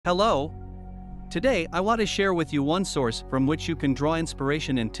Hello! Today I want to share with you one source from which you can draw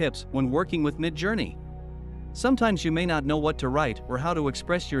inspiration and tips when working with Midjourney. Sometimes you may not know what to write or how to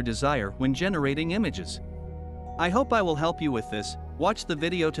express your desire when generating images. I hope I will help you with this. Watch the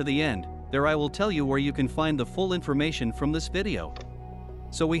video to the end, there I will tell you where you can find the full information from this video.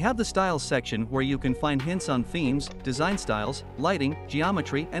 So we have the styles section where you can find hints on themes, design styles, lighting,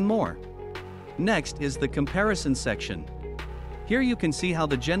 geometry, and more. Next is the comparison section. Here you can see how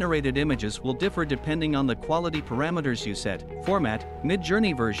the generated images will differ depending on the quality parameters you set, format,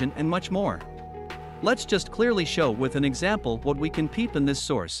 Midjourney version, and much more. Let's just clearly show with an example what we can peep in this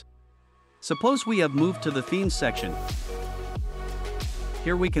source. Suppose we have moved to the themes section.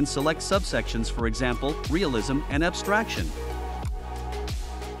 Here we can select subsections, for example, realism and abstraction.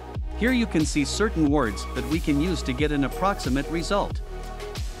 Here you can see certain words that we can use to get an approximate result.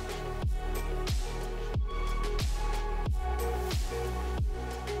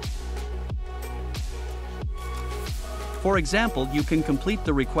 For example, you can complete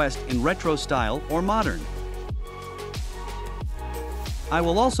the request in retro style or modern. I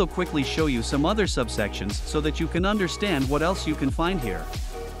will also quickly show you some other subsections so that you can understand what else you can find here.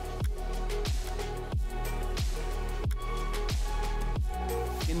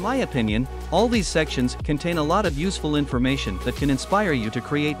 In my opinion, all these sections contain a lot of useful information that can inspire you to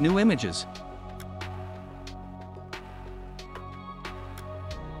create new images.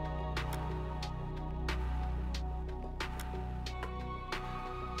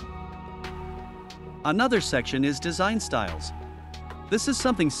 Another section is design styles. This is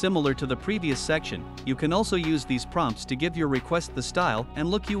something similar to the previous section. You can also use these prompts to give your request the style and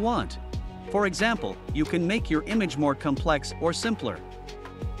look you want. For example, you can make your image more complex or simpler.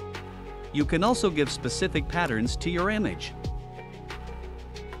 You can also give specific patterns to your image.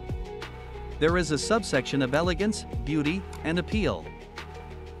 There is a subsection of elegance, beauty, and appeal.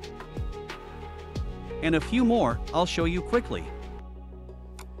 And a few more I'll show you quickly.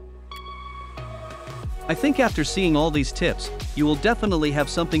 I think after seeing all these tips, you will definitely have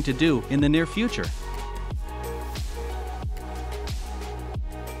something to do in the near future.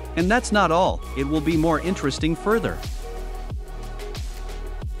 And that's not all, it will be more interesting further.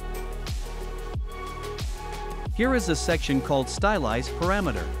 Here is a section called Stylize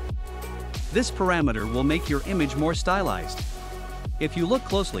Parameter. This parameter will make your image more stylized. If you look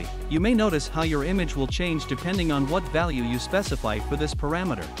closely, you may notice how your image will change depending on what value you specify for this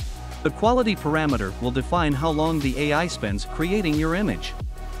parameter. The quality parameter will define how long the AI spends creating your image.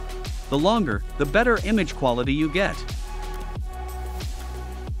 The longer, the better image quality you get.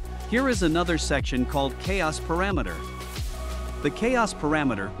 Here is another section called Chaos Parameter. The Chaos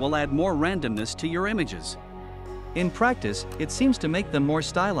parameter will add more randomness to your images. In practice, it seems to make them more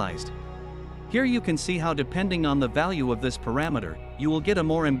stylized. Here you can see how depending on the value of this parameter, you will get a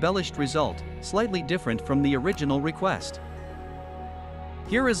more embellished result, slightly different from the original request.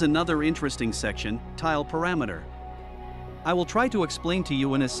 Here is another interesting section, Tile Parameter. I will try to explain to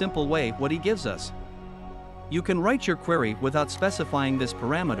you in a simple way what he gives us. You can write your query without specifying this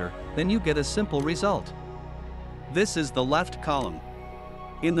parameter, then you get a simple result. This is the left column.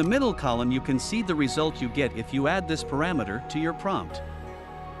 In the middle column you can see the result you get if you add this parameter to your prompt.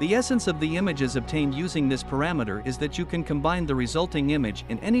 The essence of the images obtained using this parameter is that you can combine the resulting image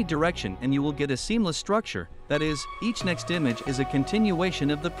in any direction and you will get a seamless structure, that is, each next image is a continuation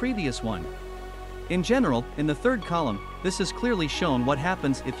of the previous one. In general, in the third column, this is clearly shown what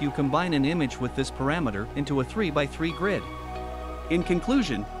happens if you combine an image with this parameter into a 3x3 grid. In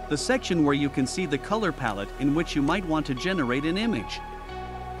conclusion, the section where you can see the color palette in which you might want to generate an image.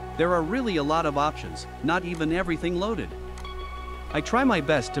 There are really a lot of options, not even everything loaded. I try my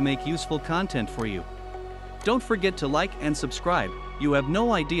best to make useful content for you. Don't forget to like and subscribe, you have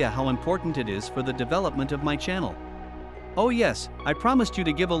no idea how important it is for the development of my channel. Oh yes, I promised you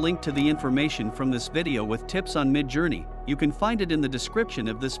to give a link to the information from this video with tips on Midjourney, you can find it in the description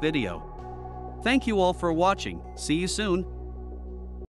of this video. Thank you all for watching, see you soon.